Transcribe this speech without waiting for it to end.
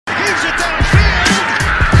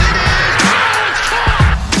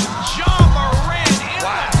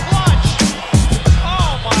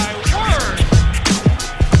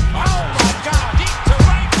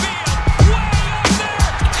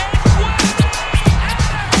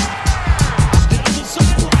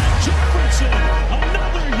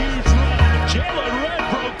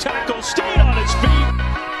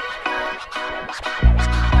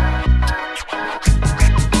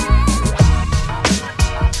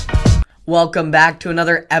Welcome back to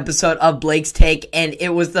another episode of Blake's Take, and it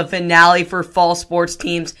was the finale for fall sports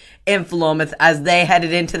teams in Philomath as they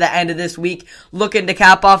headed into the end of this week looking to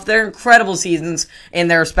cap off their incredible seasons in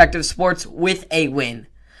their respective sports with a win.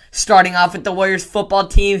 Starting off with the Warriors football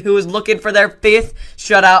team, who was looking for their 5th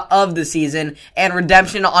shutout of the season and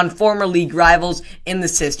redemption on former league rivals in the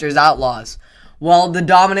Sisters Outlaws. Well, the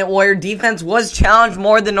dominant Warrior defense was challenged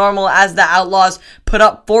more than normal as the Outlaws put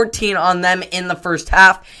up 14 on them in the first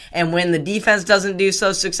half. And when the defense doesn't do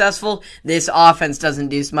so successful, this offense doesn't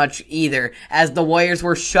do much either, as the Warriors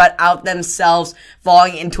were shut out themselves,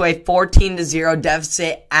 falling into a 14-0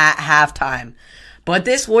 deficit at halftime. But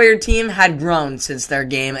this Warrior team had grown since their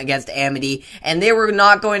game against Amity, and they were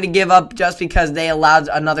not going to give up just because they allowed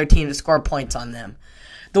another team to score points on them.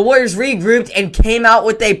 The Warriors regrouped and came out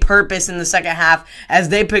with a purpose in the second half as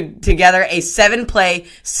they put together a 7-play,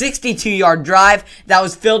 62-yard drive that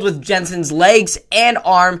was filled with Jensen's legs and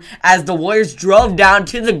arm as the Warriors drove down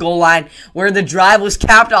to the goal line, where the drive was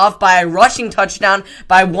capped off by a rushing touchdown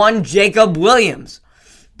by one Jacob Williams.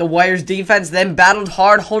 The Warriors defense then battled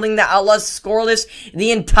hard, holding the Outlaws scoreless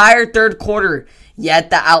the entire third quarter. Yet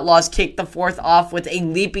the Outlaws kicked the fourth off with a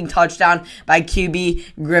leaping touchdown by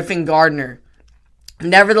QB Griffin Gardner.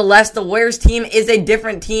 Nevertheless, the Warriors team is a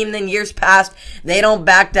different team than years past. They don't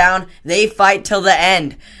back down. They fight till the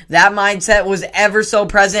end. That mindset was ever so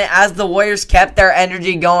present as the Warriors kept their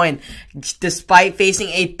energy going. Despite facing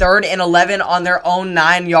a 3rd and 11 on their own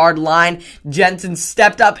 9-yard line, Jensen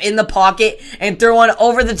stepped up in the pocket and threw one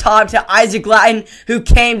over the top to Isaac Lattin, who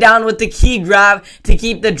came down with the key grab to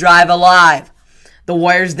keep the drive alive. The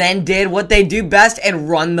Warriors then did what they do best and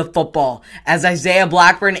run the football, as Isaiah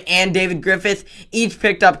Blackburn and David Griffith each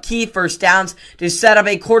picked up key first downs to set up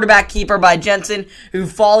a quarterback keeper by Jensen, who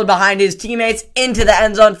followed behind his teammates into the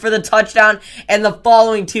end zone for the touchdown and the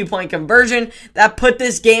following 2-point conversion that put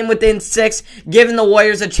this game within 6, giving the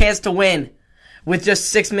Warriors a chance to win. With just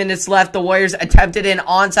 6 minutes left, the Warriors attempted an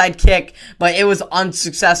onside kick, but it was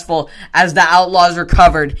unsuccessful as the Outlaws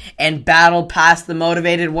recovered and battled past the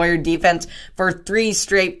motivated Warrior defense for 3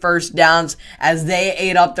 straight first downs as they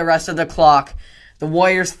ate up the rest of the clock. The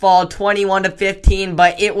Warriors fall 21-15,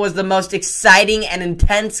 but it was the most exciting and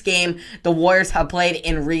intense game the Warriors have played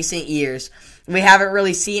in recent years. We haven't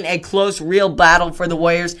really seen a close, real battle for the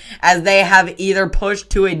Warriors, as they have either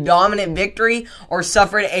pushed to a dominant victory or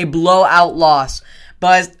suffered a blowout loss.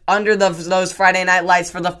 But under those Friday night lights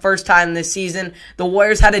for the first time this season, the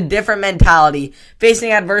Warriors had a different mentality,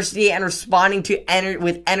 facing adversity and responding to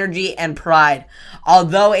with energy and pride.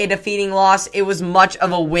 Although a defeating loss, it was much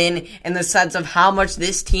of a win in the sense of how much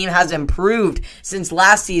this team has improved since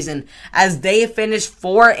last season, as they finished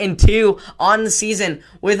 4-2 on the season,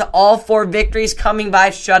 with all 4 victories coming by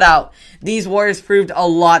shutout. These Warriors proved a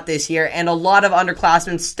lot this year, and a lot of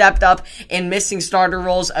underclassmen stepped up in missing starter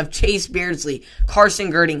roles of Chase Beardsley,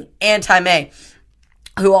 Carson Girding, and Ty May,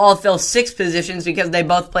 who all fill 6 positions because they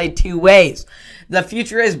both played 2 ways. The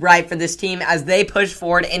future is bright for this team as they push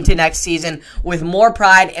forward into next season with more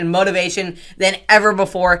pride and motivation than ever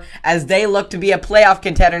before, as they look to be a playoff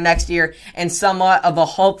contender next year and somewhat of a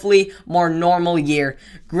hopefully more normal year.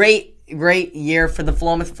 Great year for the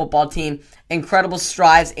Philomath football team. Incredible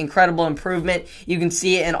strides, incredible improvement. You can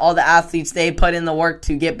see it in all the athletes. They put in the work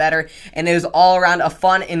to get better, and it was all around a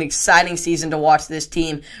fun and exciting season to watch this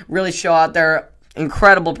team really show out their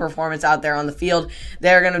incredible performance out there on the field.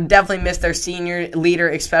 They're going to definitely miss their senior leader,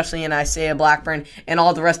 especially in Isaiah Blackburn, and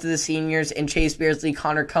all the rest of the seniors in Chase Beardsley,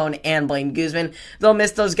 Connor Cohn, and Blaine Guzman. They'll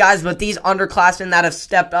miss those guys, but these underclassmen that have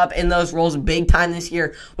stepped up in those roles big time this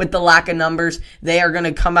year with the lack of numbers, they are going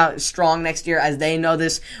to come out strong next year, as they know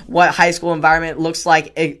what high school environment looks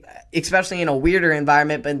like, especially in a weirder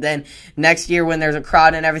environment. But then next year, when there's a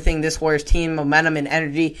crowd and everything, this Warriors team momentum and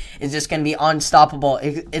energy is just going to be unstoppable.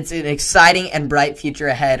 It's an exciting and bright future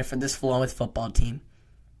ahead for this Philomath football team.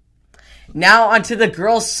 Now onto the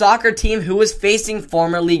girls soccer team, who was facing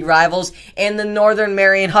former league rivals in the North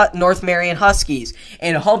Marion Huskies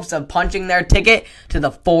in hopes of punching their ticket to the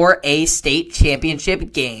 4A state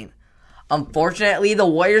championship game. Unfortunately, the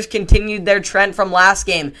Warriors continued their trend from last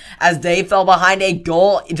game as they fell behind a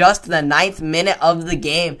goal just in the 9th minute of the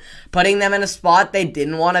game, putting them in a spot they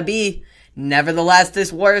didn't want to be. Nevertheless,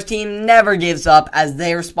 this Warriors team never gives up as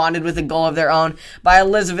they responded with a goal of their own by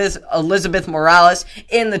Elizabeth Morales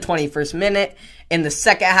in the 21st minute. In the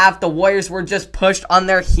second half, the Warriors were just pushed on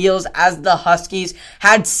their heels as the Huskies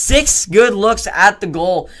had 6 good looks at the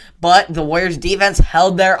goal, but the Warriors defense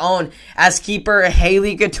held their own as keeper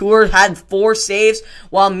Haley Couture had 4 saves,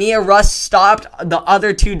 while Mia Russ stopped the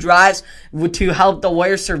other 2 drives to help the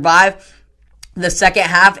Warriors survive. the second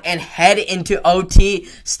half and head into OT,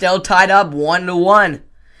 still tied up 1-1.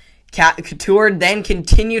 Couture then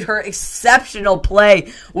continued her exceptional play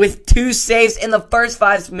with 2 saves in the first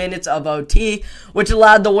 5 minutes of OT, which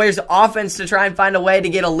allowed the Warriors offense to try and find a way to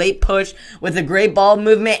get a late push with a great ball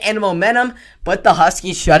movement and momentum, but the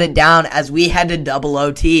Huskies shut it down as we had to double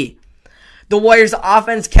OT. The Warriors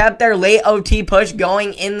offense kept their late OT push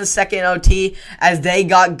going in the second OT as they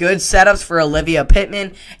got good setups for Olivia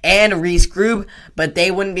Pittman and Reese Grube, but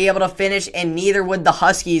they wouldn't be able to finish, and neither would the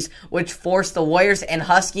Huskies, which forced the Warriors and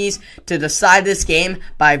Huskies to decide this game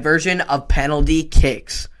by version of penalty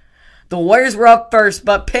kicks. The Warriors were up first,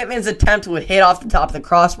 but Pittman's attempt would hit off the top of the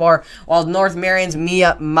crossbar, while North Marion's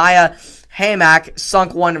Maya Hamack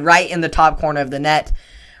sunk one right in the top corner of the net.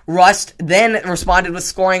 Rust then responded with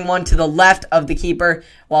scoring one to the left of the keeper,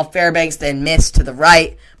 while Fairbanks then missed to the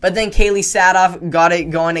right. But then Kaylee Sadoff got it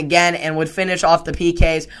going again and would finish off the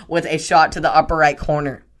PKs with a shot to the upper right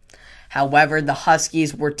corner. However, the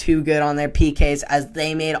Huskies were too good on their PKs as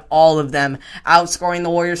they made all of them, outscoring the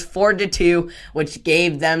Warriors 4-2, which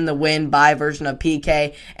gave them the win by version of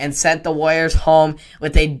PK and sent the Warriors home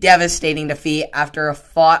with a devastating defeat after a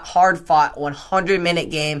hard-fought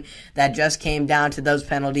 100-minute game that just came down to those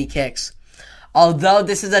penalty kicks. Although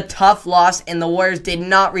this is a tough loss and the Warriors did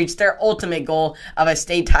not reach their ultimate goal of a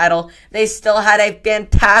state title, they still had a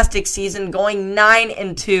fantastic season going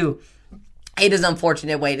 9-2. It is an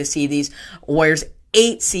unfortunate way to see these Warriors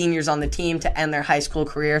 8 seniors on the team to end their high school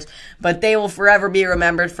careers, but they will forever be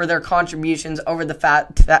remembered for their contributions over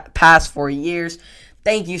the past 4 years.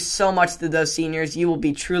 Thank you so much to those seniors. You will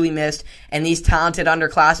be truly missed, and these talented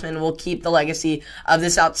underclassmen will keep the legacy of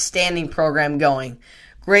this outstanding program going.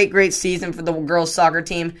 Great season for the girls soccer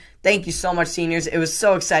team. Thank you so much, seniors. It was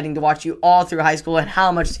so exciting to watch you all through high school and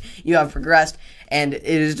how much you have progressed. And it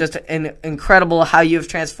is just incredible how you have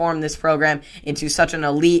transformed this program into such an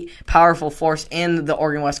elite, powerful force in the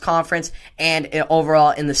Oregon West Conference and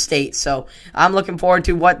overall in the state. So I'm looking forward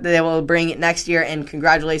to what they will bring next year. And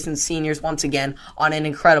congratulations, seniors, once again on an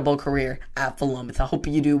incredible career at Philomath. I hope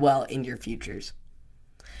you do well in your futures.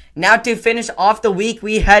 Now to finish off the week,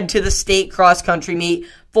 we head to the state cross-country meet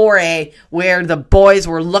 4A, where the boys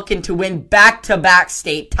were looking to win back-to-back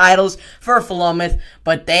state titles for Philomath,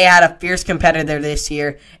 but they had a fierce competitor this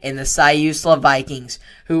year in the Siuslaw Vikings,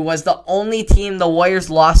 who was the only team the Warriors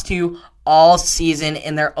lost to all season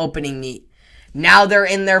in their opening meet. Now they're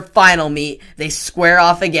in their final meet. They square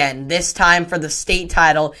off again, this time for the state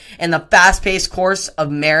title in the fast-paced course of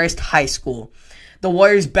Marist High School. The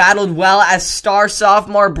Warriors battled well as star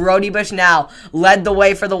sophomore Brody Bushnell led the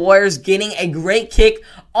way for the Warriors, getting a great kick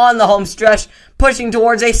on the home stretch, pushing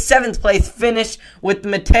towards a 7th place finish with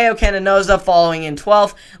Mateo Canonoza following in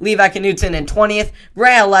 12th, Levi Knutson in 20th,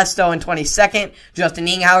 Grant Lesto in 22nd, Justin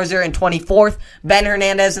Inghauser in 24th, Ben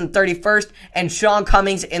Hernandez in 31st, and Sean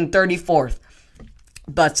Cummings in 34th.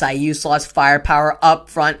 But Siuslaw's firepower up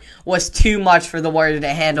front was too much for the Warriors to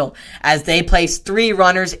handle as they placed 3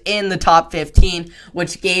 runners in the top 15,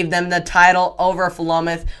 which gave them the title over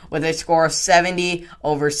Philomath with a score of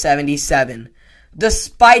 70-77.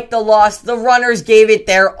 Despite the loss, the runners gave it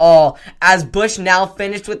their all as Bushnell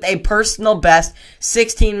finished with a personal best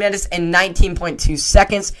 16 minutes and 19.2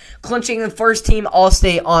 seconds, clinching the first team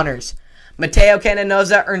All-State honors. Mateo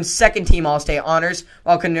Canonoza earned second-team All-State honors,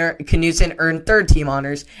 while Knutson earned third-team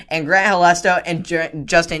honors, and Grant Halesto and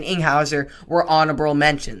Justin Inghauser were honorable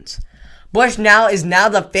mentions. Bushnell is now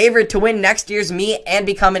the favorite to win next year's meet and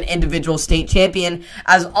become an individual state champion,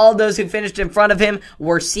 as all those who finished in front of him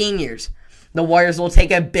were seniors. The Warriors will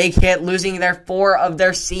take a big hit, losing 4 of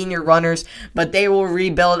their senior runners, but they will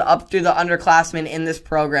rebuild up through the underclassmen in this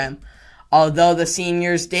program. Although the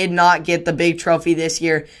seniors did not get the big trophy this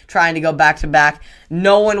year, trying to go back-to-back,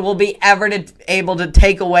 no one will be able to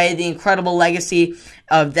take away the incredible legacy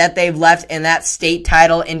that they've left in that state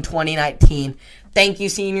title in 2019. Thank you,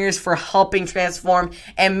 seniors, for helping transform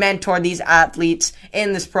and mentor these athletes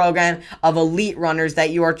in this program of elite runners that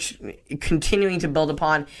you are continuing to build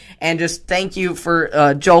upon. And just thank you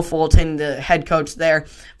for Joe Fulton, the head coach there,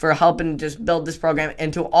 for helping just build this program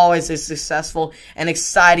into always a successful and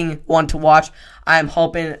exciting one to watch. I'm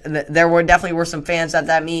hoping that there definitely were some fans at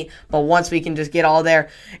that meet, but once we can just get all there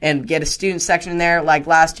and get a student section there, like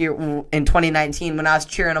last year in 2019 when I was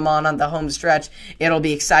cheering them on the home stretch, it'll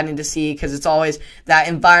be exciting to see because it's always that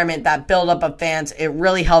environment, that buildup of fans. It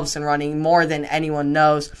really helps in running more than anyone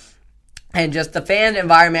knows. And just the fan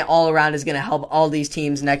environment all around is going to help all these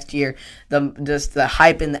teams next year. Just the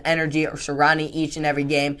hype and the energy surrounding each and every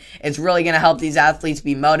game. It's really going to help these athletes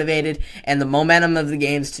be motivated and the momentum of the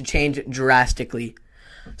games to change drastically.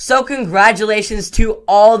 So congratulations to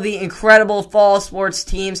all the incredible fall sports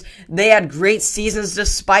teams. They had great seasons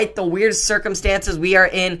despite the weird circumstances we are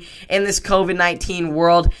in this COVID-19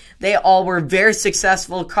 world. They all were very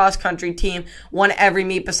successful. Cross-country team won every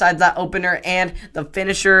meet besides that opener and the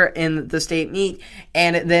finisher in the state meet.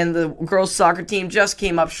 And then the girls soccer team just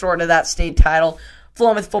came up short of that state title.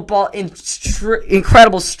 Philomath football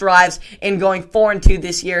incredible strides in going 4-2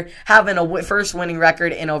 this year, having a first winning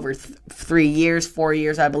record in over 4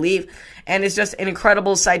 years, I believe. And it's just an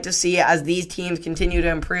incredible sight to see as these teams continue to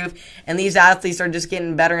improve. And these athletes are just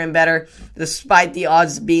getting better and better despite the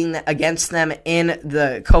odds being against them in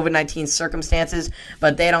the COVID-19 circumstances.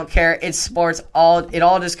 But they don't care. It's sports. It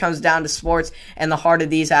all just comes down to sports and the heart of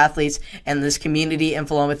these athletes and this community in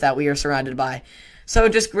Philomath that we are surrounded by. So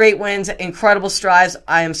just great wins, incredible strides.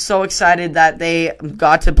 I am so excited that they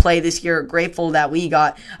got to play this year. Grateful that we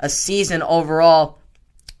got a season overall.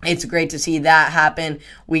 It's great to see that happen.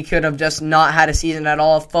 We could have just not had a season at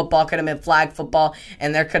all. Football could have been flag football,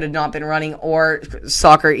 and there could have not been running or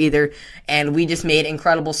soccer either. And we just made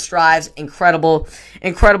incredible strides, incredible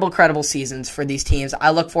seasons for these teams.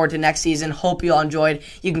 I look forward to next season. Hope you all enjoyed.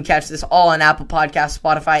 You can catch this all on Apple Podcasts,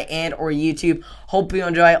 Spotify, and or YouTube. Hope you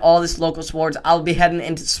enjoy all this local sports. I'll be heading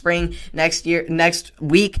into spring next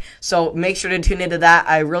week, so make sure to tune into that.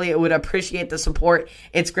 I really would appreciate the support.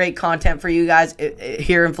 It's great content for you guys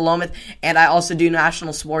here in Philomath, and I also do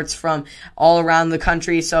national sports from all around the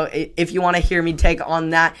country, so if you want to hear me take on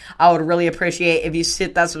that, I would really appreciate if you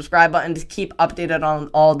hit that subscribe button to keep updated on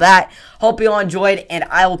all that. Hope you all enjoyed, and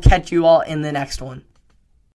I will catch you all in the next one.